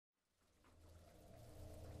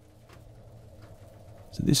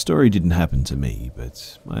So this story didn't happen to me,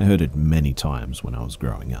 but I heard it many times when I was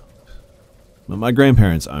growing up. My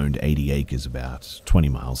grandparents owned 80 acres about 20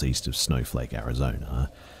 miles east of Snowflake,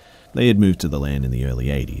 Arizona. They had moved to the land in the early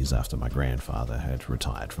 80s after my grandfather had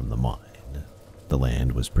retired from the mine. The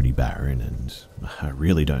land was pretty barren, and I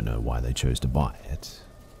really don't know why they chose to buy it.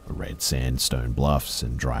 Red sandstone bluffs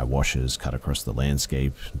and dry washes cut across the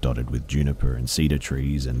landscape, dotted with juniper and cedar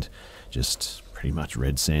trees, and just pretty much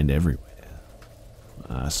red sand everywhere.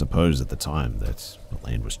 I suppose at the time that the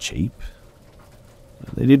land was cheap.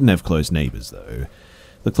 They didn't have close neighbours, though.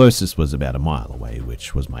 The closest was about a mile away,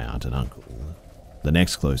 which was my aunt and uncle. The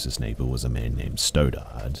next closest neighbour was a man named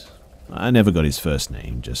Stoddard. I never got his first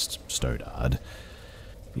name, just Stoddard.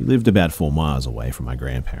 He lived about 4 miles away from my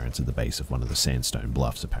grandparents at the base of one of the sandstone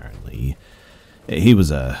bluffs, apparently. He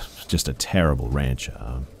was just a terrible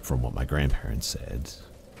rancher, from what my grandparents said.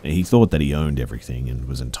 He thought that he owned everything and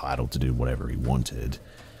was entitled to do whatever he wanted.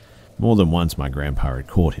 More than once, my grandpa had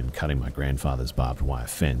caught him cutting my grandfather's barbed wire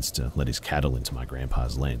fence to let his cattle into my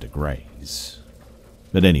grandpa's land to graze.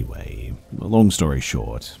 But anyway, long story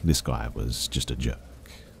short, this guy was just a jerk.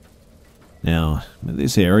 Now,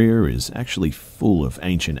 this area is actually full of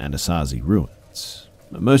ancient Anasazi ruins.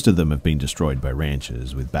 Most of them have been destroyed by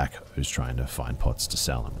ranchers with backhoes trying to find pots to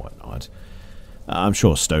sell and whatnot. I'm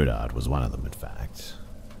sure Stoddard was one of them, in fact.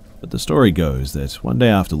 But the story goes that one day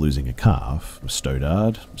after losing a calf,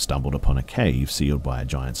 Stoddard stumbled upon a cave sealed by a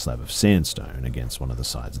giant slab of sandstone against one of the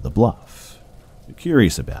sides of the bluff.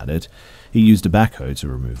 Curious about it, he used a backhoe to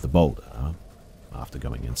remove the boulder. After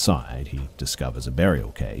going inside, he discovers a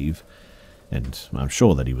burial cave, and I'm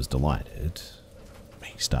sure that he was delighted.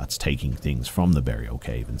 He starts taking things from the burial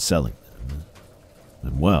cave and selling them.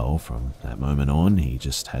 And well, from that moment on, he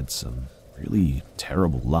just had some really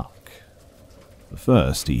terrible luck.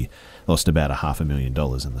 First, he lost about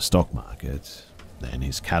 $500,000 in the stock market. Then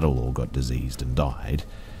his cattle all got diseased and died.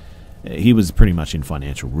 He was pretty much in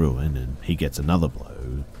financial ruin, and he gets another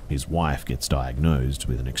blow. His wife gets diagnosed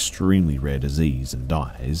with an extremely rare disease and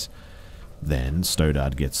dies. Then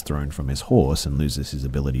Stoddard gets thrown from his horse and loses his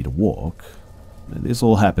ability to walk. This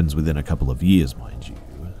all happens within a couple of years, mind you.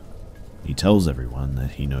 He tells everyone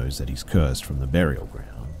that he knows that he's cursed from the burial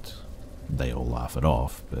ground. They all laugh it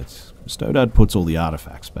off, but Stoddard puts all the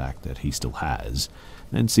artifacts back that he still has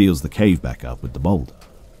and seals the cave back up with the boulder.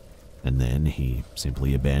 And then he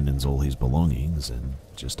simply abandons all his belongings and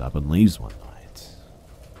just up and leaves one night.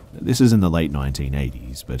 This is in the late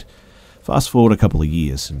 1980s, but fast forward a couple of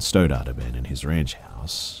years since Stoddard abandoned his ranch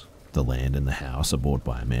house. The land and the house are bought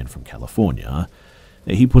by a man from California.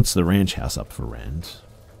 He puts the ranch house up for rent.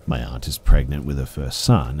 My aunt is pregnant with her first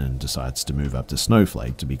son and decides to move up to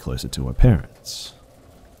Snowflake to be closer to her parents.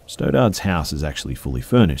 Stoddard's house is actually fully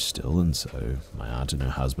furnished still, and so my aunt and her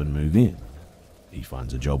husband move in. He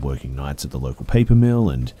finds a job working nights at the local paper mill,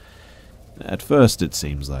 and at first it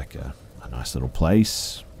seems like a nice little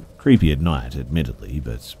place. Creepy at night, admittedly,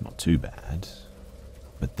 but not too bad.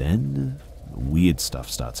 But then, weird stuff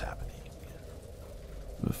starts happening.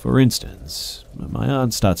 For instance, my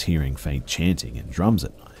aunt starts hearing faint chanting and drums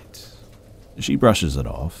at night. She brushes it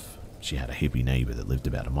off. She had a hippie neighbor that lived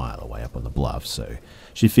about a mile away up on the bluff, so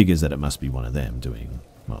she figures that it must be one of them doing,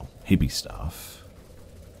 well, hippie stuff.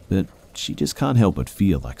 But she just can't help but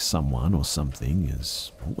feel like someone or something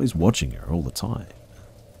is always watching her all the time.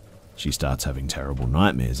 She starts having terrible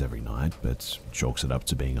nightmares every night, but chalks it up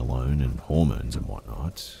to being alone and hormones and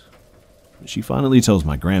whatnot. She finally tells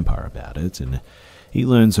my grandpa about it, and he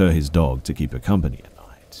loans her his dog to keep her company at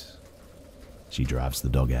night. She drives the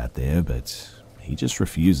dog out there, but he just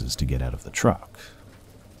refuses to get out of the truck.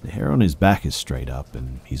 The hair on his back is straight up,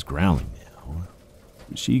 and he's growling now.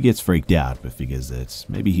 She gets freaked out, but figures that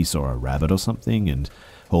maybe he saw a rabbit or something and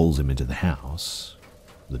hauls him into the house.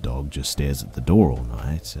 The dog just stares at the door all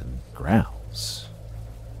night and growls.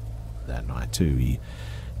 That night too, he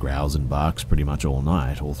growls and barks pretty much all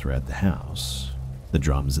night, all throughout the house. The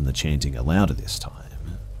drums and the chanting are louder this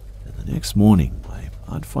time. And the next morning, my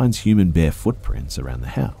aunt finds human bare footprints around the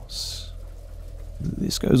house.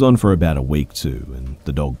 This goes on for about a week too, and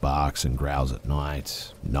the dog barks and growls at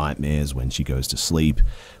night, nightmares when she goes to sleep,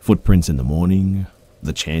 footprints in the morning.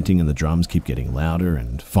 The chanting and the drums keep getting louder,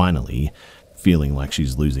 and finally, feeling like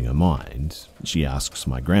she's losing her mind, she asks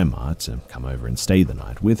my grandma to come over and stay the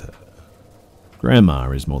night with her.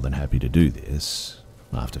 Grandma is more than happy to do this.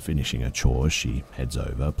 After finishing her chores, she heads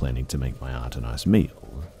over, planning to make my aunt a nice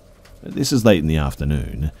meal. This is late in the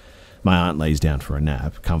afternoon. My aunt lays down for a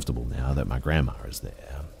nap, comfortable now that my grandma is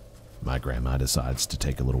there. My grandma decides to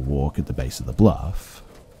take a little walk at the base of the bluff.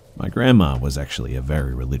 My grandma was actually a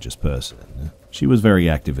very religious person. She was very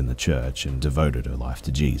active in the church and devoted her life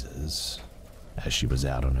to Jesus. As she was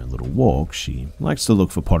out on her little walk, she likes to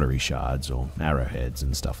look for pottery shards or arrowheads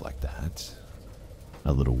and stuff like that.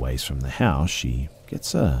 A little ways from the house, she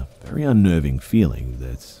gets a very unnerving feeling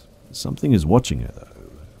that something is watching her,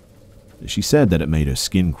 though. She said that it made her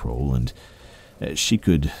skin crawl and she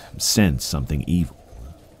could sense something evil.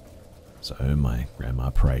 So my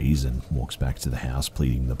grandma prays and walks back to the house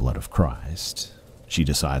pleading the blood of Christ. She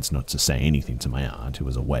decides not to say anything to my aunt, who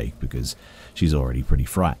is awake, because she's already pretty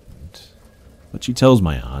frightened. But she tells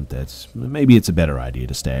my aunt that maybe it's a better idea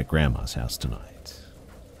to stay at Grandma's house tonight.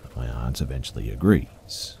 My aunt eventually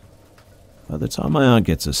agrees. By the time my aunt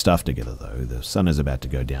gets her stuff together, though, the sun is about to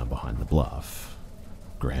go down behind the bluff.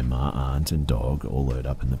 Grandma, aunt, and dog all load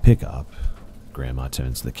up in the pickup. Grandma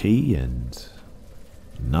turns the key and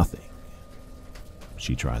nothing.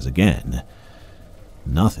 She tries again.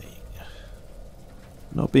 Nothing.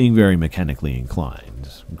 Not being very mechanically inclined,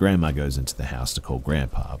 Grandma goes into the house to call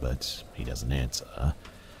Grandpa, but he doesn't answer.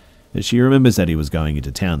 She remembers that he was going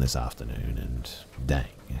into town this afternoon, and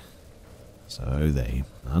dang. So they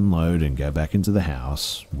unload and go back into the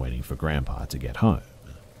house, waiting for Grandpa to get home.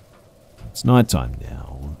 It's nighttime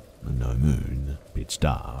now, no moon, pitch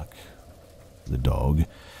dark. The dog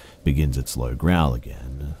begins its low growl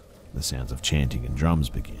again. The sounds of chanting and drums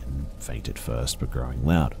begin, faint at first but growing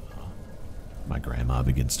louder. My grandma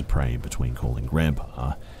begins to pray in between calling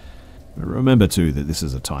Grandpa. Remember too that this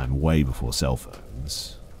is a time way before cell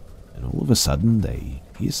phones. And all of a sudden they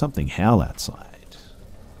hear something howl outside.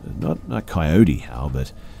 Not a coyote howl,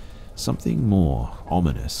 but something more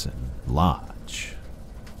ominous and large.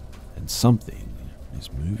 And something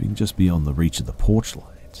is moving just beyond the reach of the porch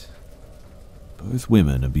light. Both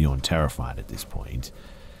women are beyond terrified at this point.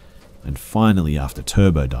 And finally, after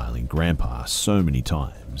turbo dialing Grandpa so many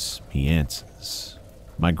times, he answers.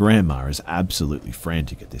 My grandma is absolutely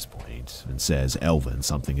frantic at this point and says, "Elvin,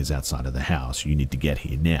 something is outside of the house. You need to get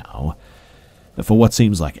here now." For what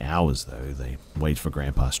seems like hours, though, they wait for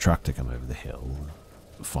Grandpa's truck to come over the hill.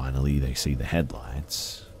 Finally, they see the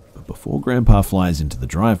headlights. But before Grandpa flies into the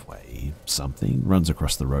driveway, something runs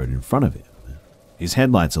across the road in front of him. His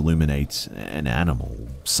headlights illuminate an animal,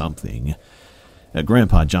 something.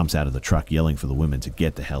 Grandpa jumps out of the truck yelling for the women to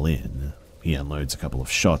get the hell in. He unloads a couple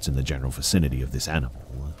of shots in the general vicinity of this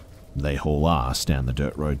animal. They haul ass down the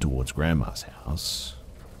dirt road towards Grandma's house.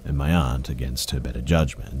 And my aunt, against her better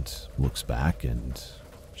judgment, looks back and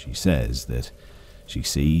she says that she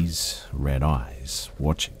sees red eyes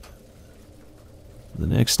watching them. The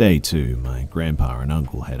next day, too, my grandpa and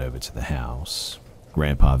uncle head over to the house.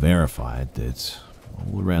 Grandpa verified that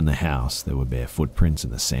all around the house there were bare footprints in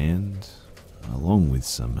the sand, along with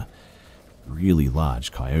some really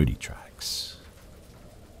large coyote tracks.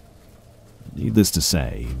 Needless to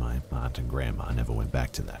say, my aunt and grandma never went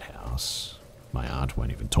back to that house. My aunt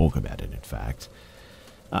won't even talk about it, in fact.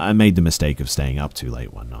 I made the mistake of staying up too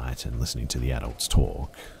late one night and listening to the adults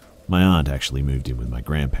talk. My aunt actually moved in with my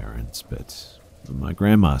grandparents, but my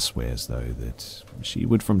grandma swears, though, that she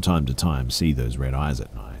would from time to time see those red eyes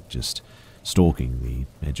at night, just stalking the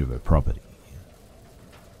edge of her property.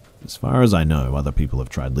 As far as I know, other people have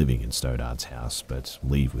tried living in Stoddard's house, but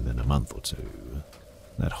leave within a month or two.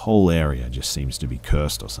 That whole area just seems to be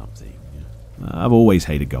cursed or something. I've always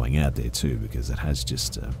hated going out there too, because it has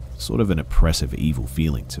just a sort of an oppressive, evil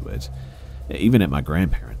feeling to it, even at my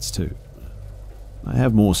grandparents too. I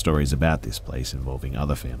have more stories about this place involving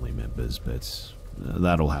other family members, but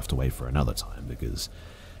that'll have to wait for another time, because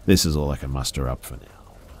this is all I can muster up for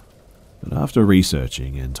now. But after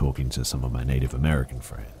researching and talking to some of my Native American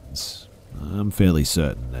friends, I'm fairly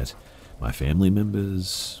certain that my family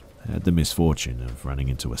members had the misfortune of running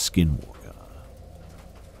into a skinwalker.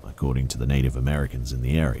 According to the Native Americans in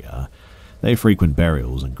the area, they frequent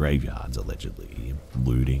burials and graveyards, allegedly,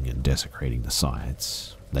 looting and desecrating the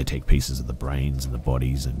sites. They take pieces of the brains and the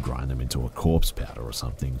bodies and grind them into a corpse powder or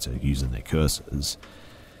something to use in their curses.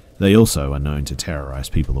 They also are known to terrorize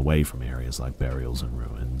people away from areas like burials and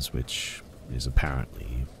ruins, which is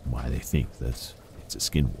apparently why they think that it's a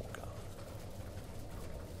skinwalker.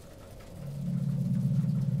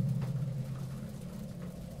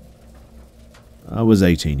 I was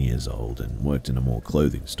 18 years old and worked in a mall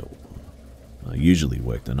clothing store. I usually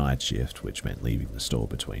worked the night shift, which meant leaving the store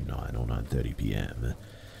between 9 or 9:30 p.m.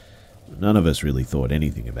 None of us really thought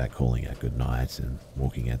anything about calling out good night and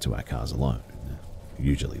walking out to our cars alone.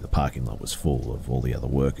 Usually the parking lot was full of all the other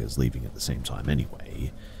workers leaving at the same time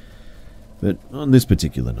anyway. But on this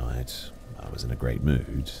particular night, I was in a great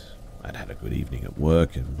mood. I'd had a good evening at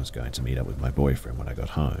work and was going to meet up with my boyfriend when I got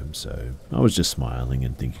home, so I was just smiling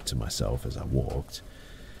and thinking to myself as I walked.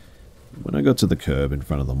 When I got to the curb in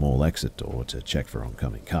front of the mall exit door to check for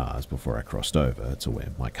oncoming cars before I crossed over to where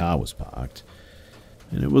my car was parked,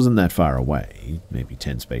 and it wasn't that far away, maybe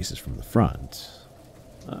 10 spaces from the front,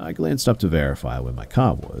 I glanced up to verify where my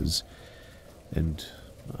car was, and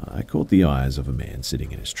I caught the eyes of a man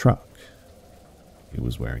sitting in his truck. He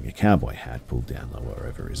was wearing a cowboy hat pulled down lower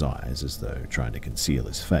over his eyes as though trying to conceal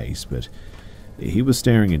his face, but he was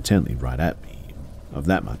staring intently right at me. Of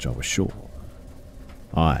that much I was sure.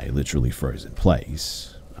 I literally froze in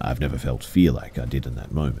place. I've never felt fear like I did in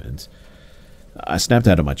that moment. I snapped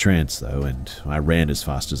out of my trance though, and I ran as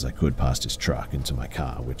fast as I could past his truck into my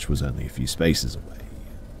car, which was only a few spaces away.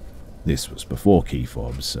 This was before key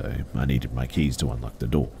fobs, so I needed my keys to unlock the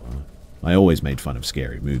door. I always made fun of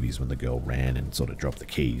scary movies when the girl ran and sort of dropped the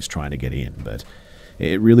keys trying to get in, but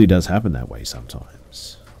it really does happen that way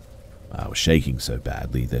sometimes. I was shaking so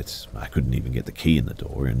badly that I couldn't even get the key in the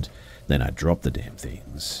door, and then I dropped the damn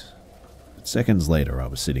things. But seconds later, I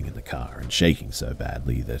was sitting in the car and shaking so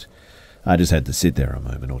badly that I just had to sit there a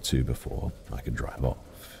moment or two before I could drive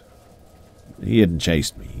off. He hadn't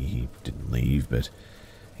chased me, he didn't leave, but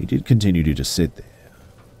he did continue to just sit there.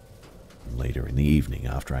 Later in the evening,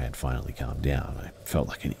 after I had finally calmed down, I felt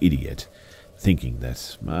like an idiot, thinking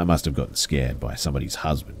that I must have gotten scared by somebody's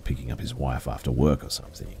husband picking up his wife after work or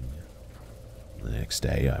something. The next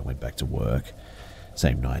day, I went back to work,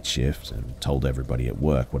 same night shift, and told everybody at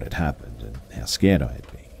work what had happened and how scared I had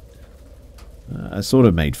been. I sort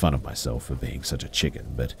of made fun of myself for being such a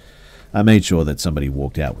chicken, but I made sure that somebody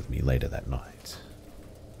walked out with me later that night.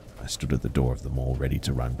 I stood at the door of the mall ready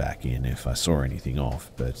to run back in if I saw anything off,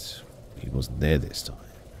 but he wasn't there this time.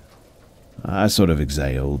 I sort of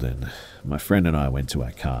exhaled, and my friend and I went to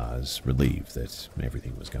our cars, relieved that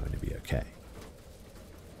everything was going to be okay.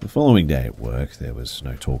 The following day at work, there was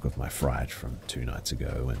no talk of my fright from 2 nights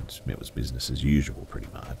ago, and it was business as usual pretty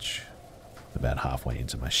much. About halfway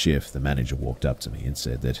into my shift, the manager walked up to me and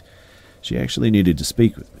said that she actually needed to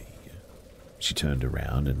speak with me. She turned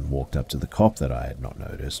around and walked up to the cop that I had not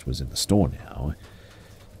noticed was in the store now.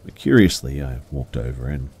 But curiously, I walked over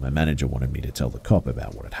and my manager wanted me to tell the cop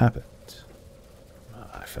about what had happened.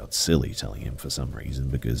 I felt silly telling him for some reason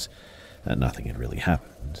because nothing had really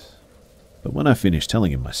happened. But when I finished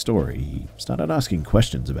telling him my story, he started asking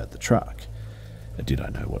questions about the truck. Did I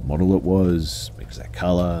know what model it was, exact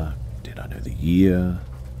color, did I know the year?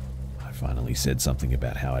 I finally said something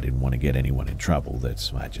about how I didn't want to get anyone in trouble,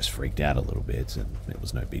 that I just freaked out a little bit and it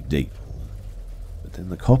was no big deal. But then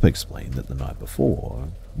the cop explained that the night before,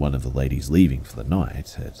 one of the ladies leaving for the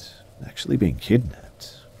night had actually been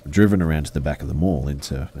kidnapped, driven around to the back of the mall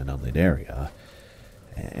into an unlit area,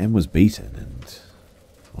 and was beaten and,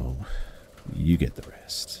 well, you get the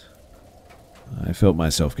rest. I felt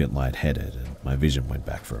myself get lightheaded and my vision went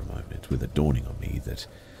back for a moment with it dawning on me that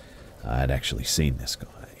I had actually seen this guy.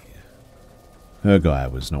 Her guy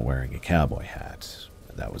was not wearing a cowboy hat.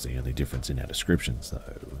 That was the only difference in our descriptions,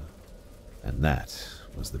 though. And that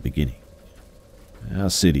was the beginning. Our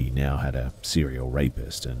city now had a serial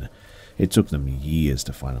rapist, and it took them years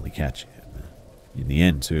to finally catch him. In the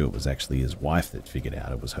end, too, it was actually his wife that figured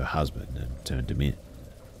out it was her husband and turned him in.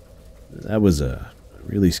 That was a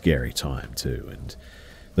really scary time, too, and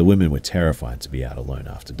the women were terrified to be out alone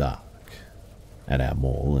after dark. At our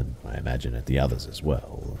mall, and I imagine at the others as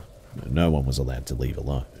well, no one was allowed to leave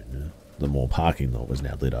alone. The mall parking lot was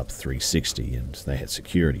now lit up 360 and they had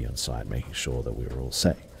security on site making sure that we were all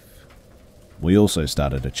safe. We also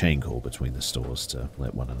started a chain call between the stores to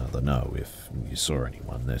let one another know if you saw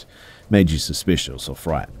anyone that made you suspicious or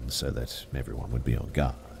frightened so that everyone would be on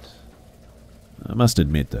guard. I must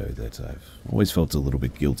admit, though, that I've always felt a little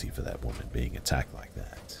bit guilty for that woman being attacked like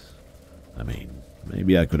that. I mean,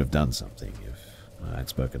 maybe I could have done something if I'd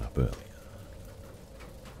spoken up earlier.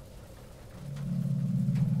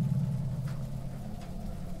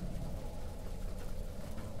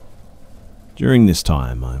 During this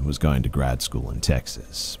time, I was going to grad school in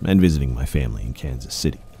Texas and visiting my family in Kansas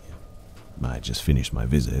City. I had just finished my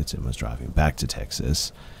visit and was driving back to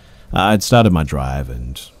Texas. I'd started my drive,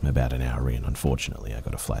 and about an hour in, unfortunately, I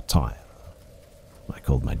got a flat tire. I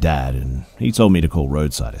called my dad, and he told me to call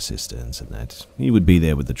roadside assistance and that he would be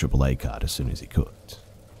there with the AAA card as soon as he could.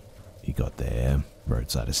 He got there,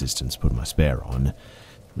 roadside assistance put my spare on,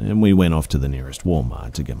 and we went off to the nearest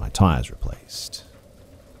Walmart to get my tires replaced.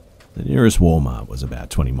 The nearest Walmart was about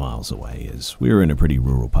 20 miles away, as we were in a pretty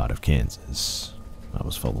rural part of Kansas. I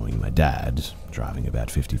was following my dad, driving about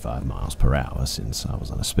 55 miles per hour since I was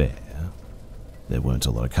on a spare. There weren't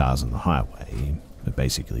a lot of cars on the highway,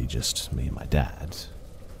 basically just me and my dad.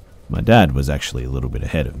 My dad was actually a little bit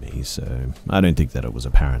ahead of me, so I don't think that it was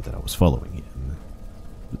apparent that I was following him.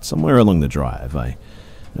 But somewhere along the drive, I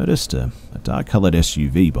noticed a dark-coloured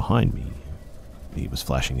SUV behind me. He was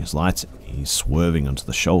flashing his lights at me, swerving onto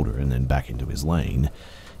the shoulder and then back into his lane,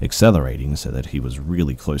 accelerating so that he was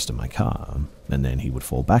really close to my car, and then he would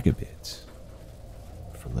fall back a bit.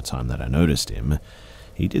 From the time that I noticed him,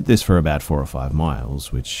 he did this for about 4 or 5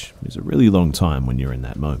 miles, which is a really long time when you're in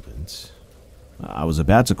that moment. I was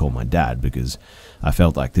about to call my dad because I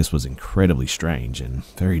felt like this was incredibly strange and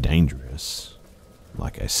very dangerous.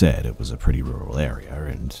 Like I said, it was a pretty rural area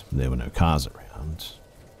and there were no cars around.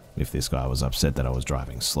 If this guy was upset that I was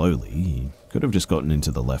driving slowly, he could have just gotten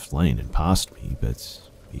into the left lane and passed me, but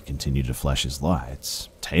he continued to flash his lights,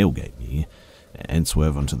 tailgate me, and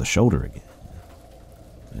swerve onto the shoulder again.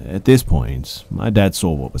 At this point, my dad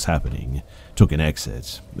saw what was happening, took an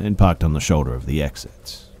exit, and parked on the shoulder of the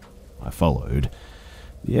exit. I followed.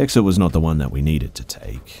 The exit was not the one that we needed to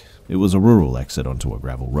take. It was a rural exit onto a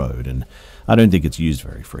gravel road, and I don't think it's used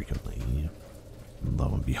very frequently.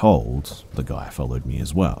 Lo and behold, the guy followed me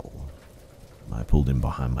as well. I pulled in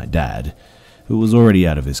behind my dad, who was already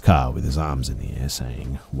out of his car with his arms in the air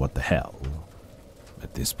saying, "What the hell?"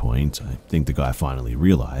 At this point, I think the guy finally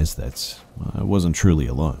realized that I wasn't truly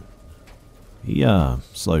alone. He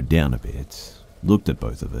slowed down a bit, looked at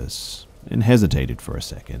both of us, and hesitated for a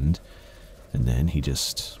second, and then he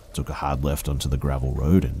just took a hard left onto the gravel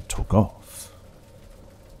road and took off.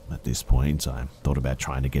 At this point, I thought about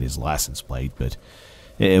trying to get his license plate, but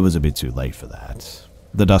it was a bit too late for that.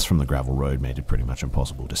 The dust from the gravel road made it pretty much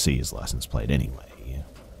impossible to see his license plate anyway.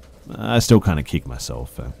 I still kind of kick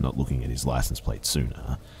myself for not looking at his license plate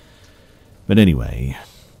sooner. But anyway,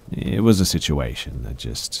 it was a situation that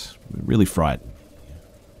just really frightened me.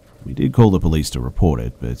 We did call the police to report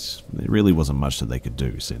it, but there really wasn't much that they could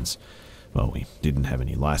do since, well, we didn't have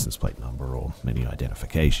any license plate number or any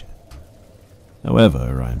identification.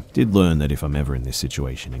 However, I did learn that if I'm ever in this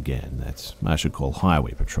situation again, that I should call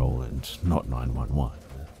Highway Patrol and not 911.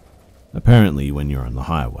 Apparently, when you're on the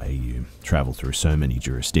highway, you travel through so many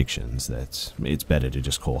jurisdictions that it's better to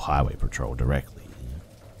just call Highway Patrol directly.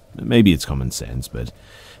 Maybe it's common sense, but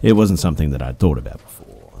it wasn't something that I'd thought about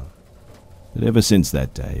before. But ever since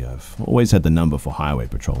that day, I've always had the number for Highway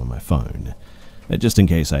Patrol on my phone, just in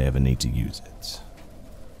case I ever need to use it.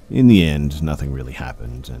 In the end, nothing really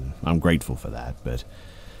happened, and I'm grateful for that, but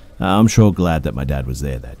I'm sure glad that my dad was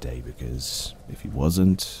there that day, because if he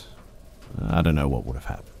wasn't, I don't know what would have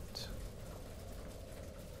happened.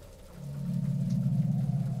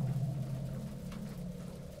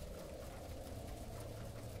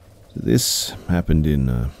 This happened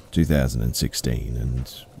in 2016,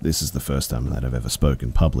 and this is the first time that I've ever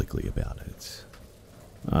spoken publicly about it.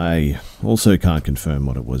 I also can't confirm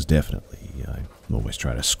what it was definitely. I always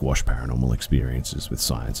try to squash paranormal experiences with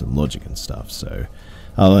science and logic and stuff, so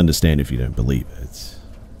I'll understand if you don't believe it.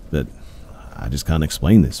 But I just can't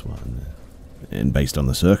explain this one. And based on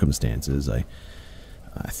the circumstances, I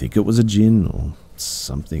think it was a jinn or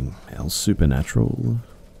something else supernatural.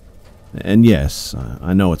 And yes,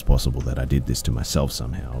 I know it's possible that I did this to myself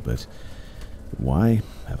somehow, but why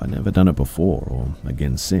have I never done it before or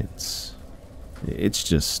again since? It's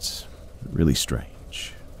just really strange.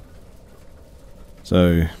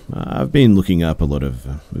 So, I've been looking up a lot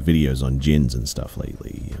of videos on jinns and stuff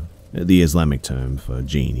lately. The Islamic term for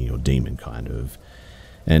genie or demon, kind of.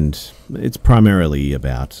 And it's primarily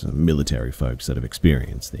about military folks that have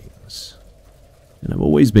experienced things. And I've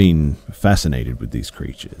always been fascinated with these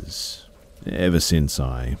creatures, ever since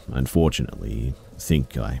I, unfortunately,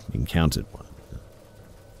 think I encountered one.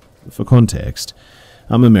 For context,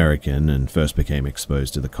 I'm American and first became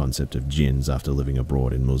exposed to the concept of jinns after living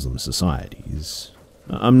abroad in Muslim societies.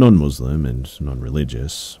 I'm non-Muslim and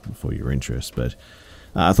non-religious, for your interest, but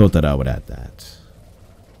I thought that I would add that.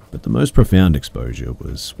 But the most profound exposure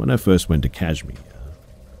was when I first went to Kashmir.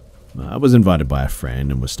 I was invited by a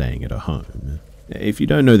friend and was staying at her home. If you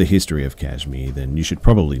don't know the history of Kashmir, then you should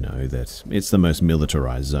probably know that it's the most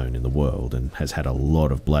militarized zone in the world and has had a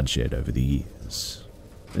lot of bloodshed over the years.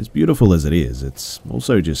 As beautiful as it is, it's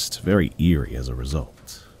also just very eerie as a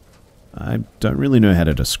result. I don't really know how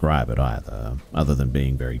to describe it either, other than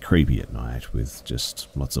being very creepy at night with just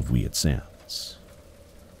lots of weird sounds.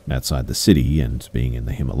 Outside the city and being in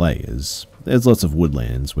the Himalayas, there's lots of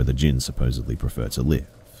woodlands where the jinns supposedly prefer to live.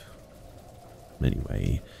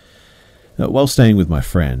 Anyway, while staying with my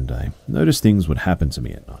friend, I noticed things would happen to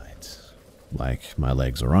me at night, like my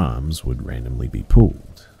legs or arms would randomly be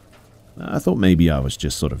pulled. I thought maybe I was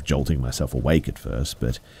just sort of jolting myself awake at first,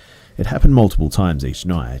 but It happened multiple times each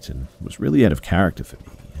night and was really out of character for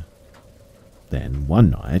me. Then, one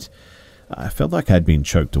night, I felt like I'd been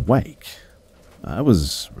choked awake. I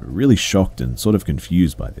was really shocked and sort of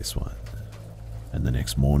confused by this one. And the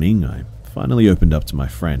next morning, I finally opened up to my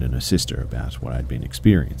friend and her sister about what I'd been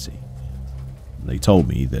experiencing. They told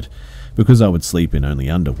me that because I would sleep in only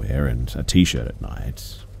underwear and a t-shirt at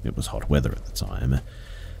night, it was hot weather at the time,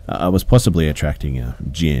 I was possibly attracting a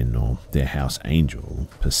jinn or their house angel,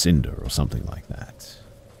 Persinder or something like that.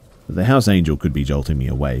 The house angel could be jolting me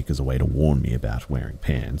awake as a way to warn me about wearing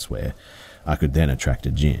pants where I could then attract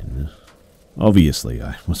a jinn. Obviously,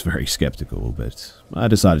 I was very skeptical, but I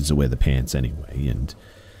decided to wear the pants anyway, and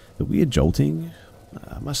the weird jolting,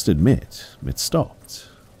 I must admit, it stopped.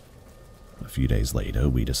 A few days later,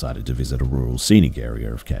 we decided to visit a rural scenic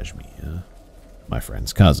area of Kashmir. My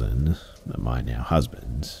friend's cousin, my now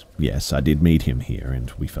husband, yes, I did meet him here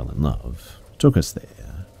and we fell in love, took us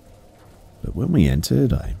there. But when we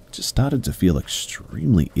entered, I just started to feel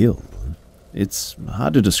extremely ill. It's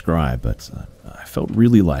hard to describe, but I felt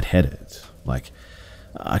really lightheaded, like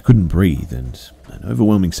I couldn't breathe, and an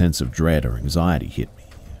overwhelming sense of dread or anxiety hit me.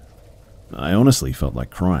 I honestly felt like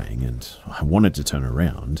crying, and I wanted to turn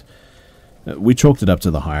around. We chalked it up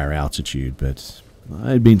to the higher altitude, but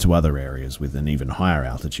I had been to other areas with an even higher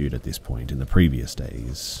altitude at this point in the previous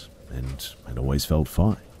days, and I'd always felt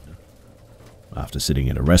fine. After sitting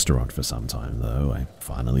at a restaurant for some time, though, I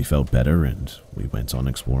finally felt better and we went on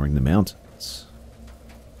exploring the mountains.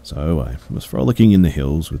 So I was frolicking in the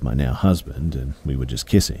hills with my now husband and we were just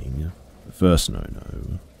kissing. The first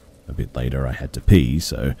no-no. A bit later I had to pee,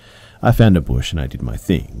 so I found a bush and I did my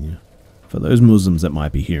thing. For those Muslims that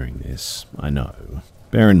might be hearing this, I know.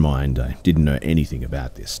 Bear in mind, I didn't know anything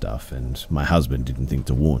about this stuff and my husband didn't think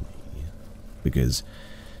to warn me. Because,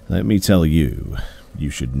 let me tell you, you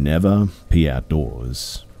should never pee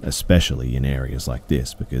outdoors, especially in areas like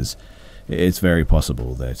this, because it's very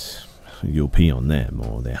possible that you'll pee on them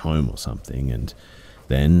or their home or something, and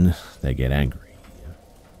then they get angry.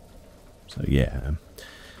 So yeah,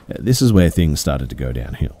 this is where things started to go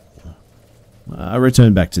downhill. I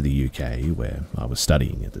returned back to the UK, where I was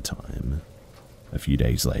studying at the time. A few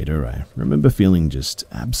days later, I remember feeling just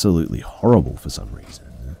absolutely horrible for some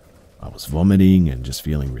reason. I was vomiting and just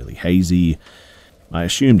feeling really hazy. I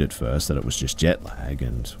assumed at first that it was just jet lag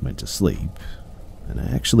and went to sleep, and I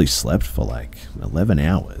actually slept for like 11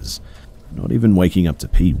 hours, not even waking up to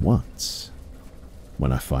pee once.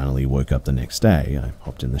 When I finally woke up the next day, I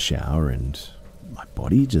hopped in the shower and my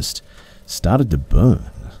body just started to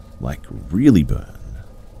burn, like really burn.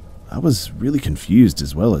 I was really confused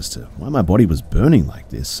as well as to why my body was burning like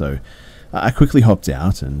this, so I quickly hopped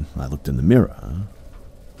out and I looked in the mirror,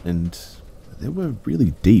 and they were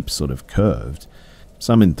really deep, sort of curved,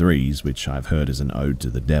 some in threes, which I've heard is an ode to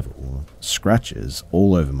the devil, scratches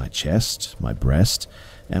all over my chest, my breast,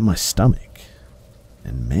 and my stomach.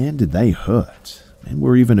 And man, did they hurt, and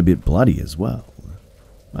were even a bit bloody as well.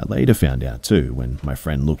 I later found out too, when my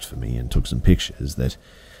friend looked for me and took some pictures, that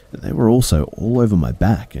they were also all over my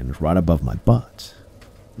back and right above my butt.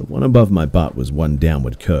 The one above my butt was one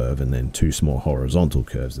downward curve and then two small horizontal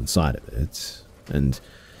curves inside of it, and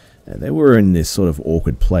they were in this sort of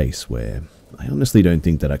awkward place where I honestly don't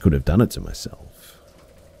think that I could have done it to myself.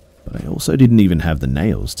 But I also didn't even have the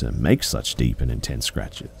nails to make such deep and intense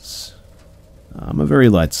scratches. I'm a very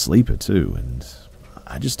light sleeper too, and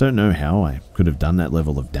I just don't know how I could have done that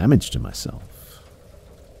level of damage to myself.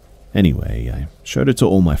 Anyway, I showed it to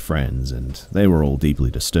all my friends, and they were all deeply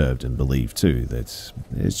disturbed and believed too that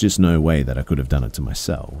there's just no way that I could have done it to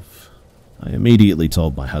myself. I immediately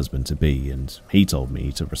told my husband to be, and he told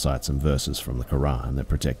me to recite some verses from the Quran that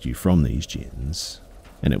protect you from these jinns.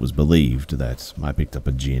 And it was believed that I picked up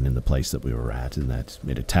a jinn in the place that we were at, and that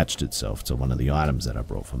it attached itself to one of the items that I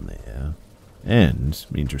brought from there. And,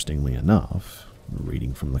 interestingly enough,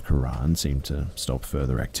 reading from the Quran seemed to stop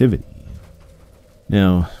further activity.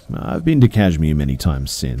 Now, I've been to Kashmir many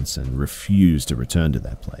times since and refused to return to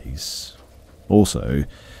that place. Also,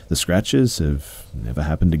 the scratches have never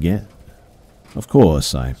happened again. Of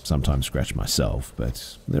course, I sometimes scratch myself,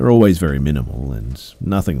 but they're always very minimal and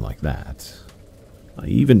nothing like that. I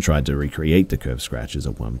even tried to recreate the curved scratches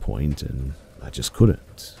at one point, and I just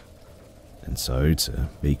couldn't. And so, to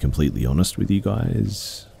be completely honest with you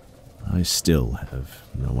guys, I still have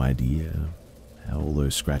no idea how all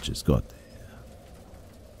those scratches got there.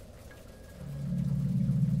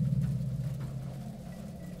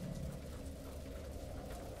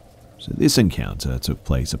 So this encounter took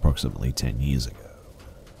place approximately 10 years ago.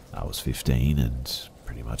 I was 15 and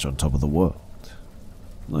pretty much on top of the world.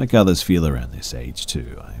 Like others feel around this age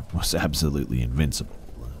too, I was absolutely invincible.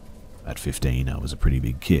 At 15, I was a pretty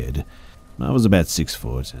big kid. I was about 6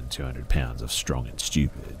 foot and 200 pounds of strong and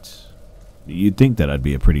stupid. You'd think that I'd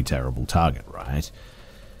be a pretty terrible target, right?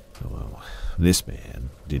 Well, this man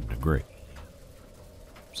didn't agree.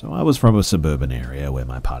 So I was from a suburban area where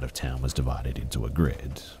my part of town was divided into a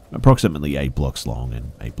grid, approximately 8 blocks long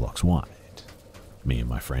and 8 blocks wide. Me and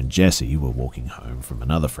my friend Jesse were walking home from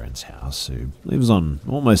another friend's house who lives on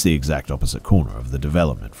almost the exact opposite corner of the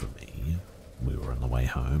development from me. We were on the way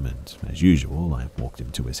home and, as usual, I walked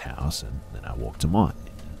him to his house and then I walked to mine.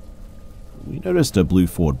 We noticed a blue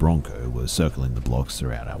Ford Bronco was circling the blocks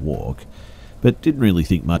throughout our walk, but didn't really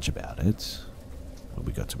think much about it. When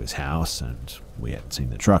we got to his house and we hadn't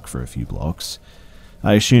seen the truck for a few blocks,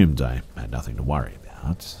 I assumed I had nothing to worry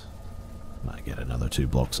about. I get another 2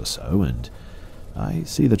 blocks or so and I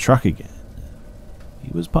see the truck again.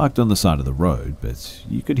 He was parked on the side of the road, but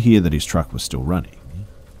you could hear that his truck was still running.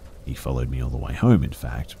 He followed me all the way home, in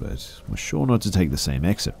fact, but was sure not to take the same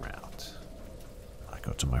exit route. I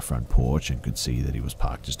got to my front porch and could see that he was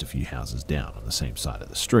parked just a few houses down on the same side of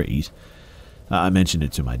the street. I mentioned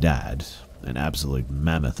it to my dad, an absolute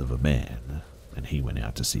mammoth of a man, and he went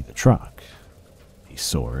out to see the truck. He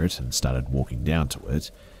saw it and started walking down to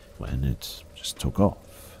it when it just took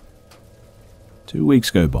off. 2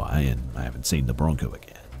 weeks go by and I haven't seen the Bronco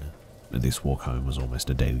again. This walk home was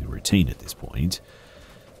almost a daily routine at this point.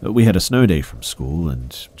 We had a snow day from school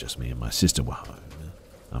and just me and my sister were home.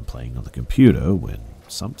 I'm playing on the computer when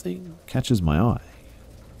something catches my eye.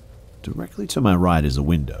 Directly to my right is a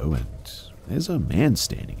window and there's a man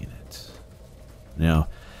standing in it. Now,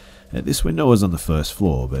 this window was on the first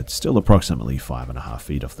floor, but still approximately 5.5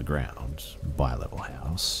 feet off the ground, bi-level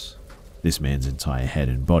house. This man's entire head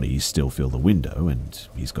and body still fill the window, and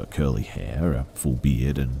he's got curly hair, a full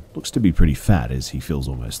beard, and looks to be pretty fat as he fills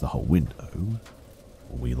almost the whole window.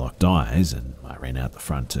 We locked eyes, and I ran out the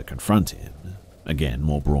front to confront him. Again,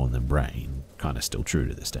 more brawn than brain, kinda still true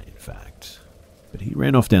to this day in fact. But he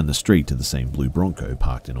ran off down the street to the same blue Bronco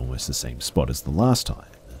parked in almost the same spot as the last time.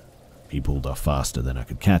 He pulled off faster than I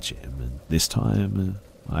could catch him, and this time,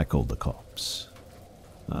 I called the cops.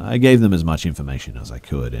 I gave them as much information as I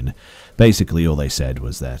could, and basically all they said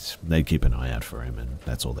was that they'd keep an eye out for him, and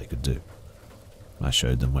that's all they could do. I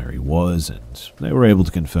showed them where he was, and they were able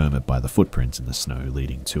to confirm it by the footprints in the snow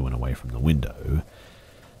leading to and away from the window.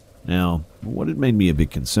 Now, what had made me a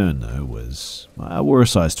bit concerned, though, was I wore a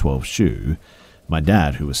size 12 shoe. My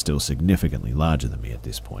dad, who was still significantly larger than me at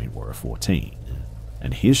this point, wore a 14,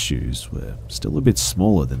 and his shoes were still a bit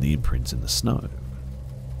smaller than the imprints in the snow.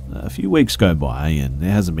 A few weeks go by, and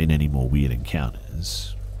there hasn't been any more weird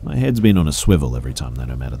encounters. My head's been on a swivel every time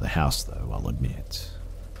that I'm out of the house, though, I'll admit.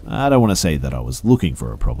 I don't want to say that I was looking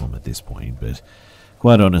for a problem at this point, but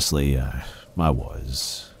quite honestly, I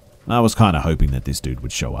was. I was kind of hoping that this dude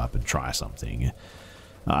would show up and try something.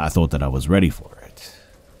 I thought that I was ready for it.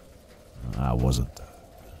 I wasn't, though.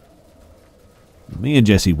 Me and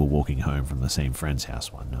Jesse were walking home from the same friend's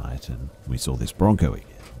house one night, and we saw this Bronco again.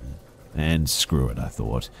 And screw it, I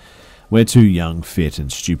thought. We're 2 young, fit,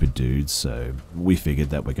 and stupid dudes, so we figured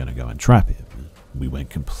that we're going to go and trap him. We went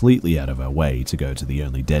completely out of our way to go to the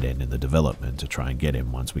only dead end in the development to try and get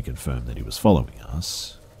him once we confirmed that he was following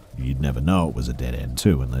us. You'd never know it was a dead end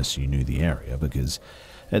too unless you knew the area, because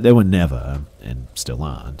there were never, and still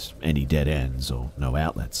aren't, any dead ends or no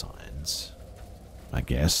outlet signs. I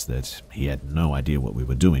guess that he had no idea what we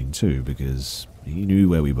were doing too, because he knew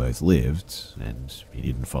where we both lived and he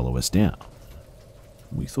didn't follow us down.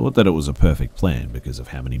 We thought that it was a perfect plan because of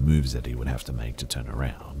how many moves that he would have to make to turn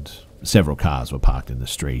around. Several cars were parked in the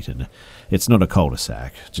street, and it's not a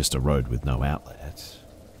cul-de-sac, just a road with no outlet.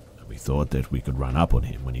 We thought that we could run up on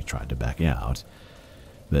him when he tried to back out,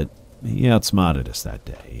 but he outsmarted us that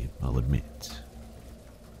day, I'll admit.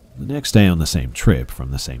 The next day on the same trip,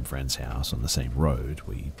 from the same friend's house on the same road,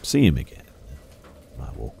 we see him again.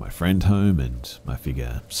 I walk my friend home, and I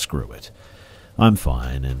figure, screw it. I'm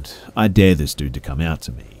fine, and I dare this dude to come out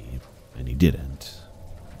to me, and he didn't.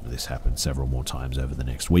 This happened several more times over the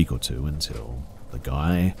next week or two until the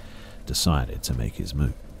guy decided to make his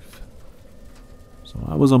move. So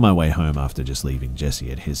I was on my way home after just leaving Jesse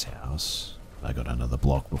at his house. I got another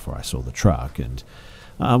block before I saw the truck, and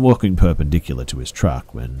I'm walking perpendicular to his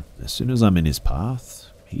truck when, as soon as I'm in his path,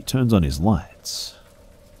 he turns on his lights.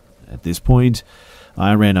 At this point,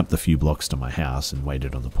 I ran up the few blocks to my house and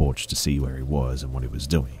waited on the porch to see where he was and what he was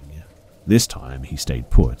doing. This time, he stayed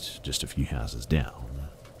put, just a few houses down.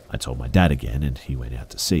 I told my dad again, and he went out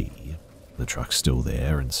to see. The truck's still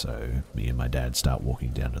there, and so me and my dad start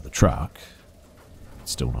walking down to the truck.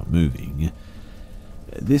 It's still not moving.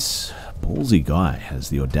 This ballsy guy has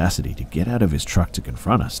the audacity to get out of his truck to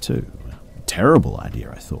confront us too. terrible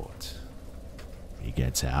idea, I thought. He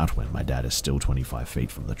gets out when my dad is still 25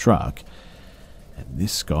 feet from the truck, and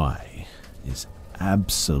this guy is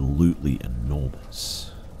absolutely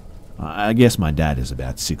enormous. I guess my dad is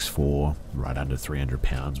about 6'4", right under 300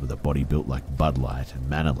 pounds, with a body built like Bud Light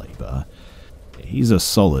and Manalaber. He's a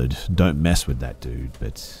solid, don't mess with that dude,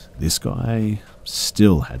 but this guy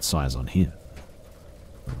still had size on him.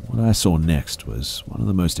 What I saw next was one of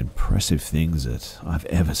the most impressive things that I've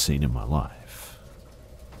ever seen in my life.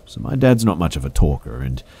 So my dad's not much of a talker,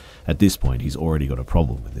 and at this point he's already got a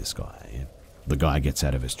problem with this guy. The guy gets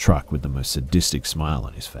out of his truck with the most sadistic smile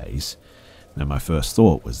on his face, and my first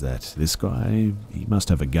thought was that this guy, he must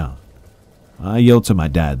have a gun. I yelled to my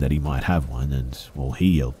dad that he might have one, and all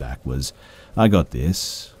he yelled back was, "I got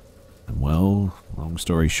this." And well, long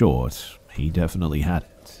story short, he definitely had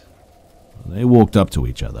it. They walked up to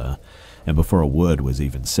each other, and before a word was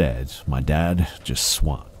even said, my dad just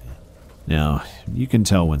swung. Now, you can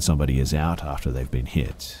tell when somebody is out after they've been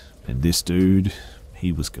hit, and this dude,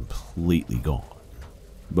 he was completely gone.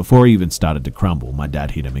 Before he even started to crumble, my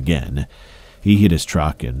dad hit him again. He hit his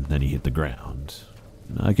truck, and then he hit the ground.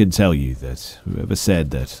 I can tell you that whoever said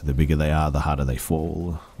that the bigger they are, the harder they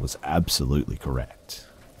fall, was absolutely correct.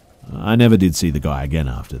 I never did see the guy again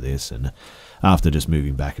after this, and after just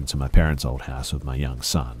moving back into my parents' old house with my young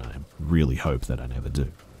son, I really hope that I never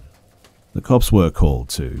do. The cops were called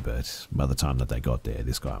too, but by the time that they got there,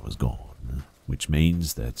 this guy was gone, which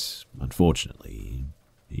means that, unfortunately,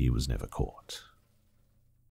 he was never caught.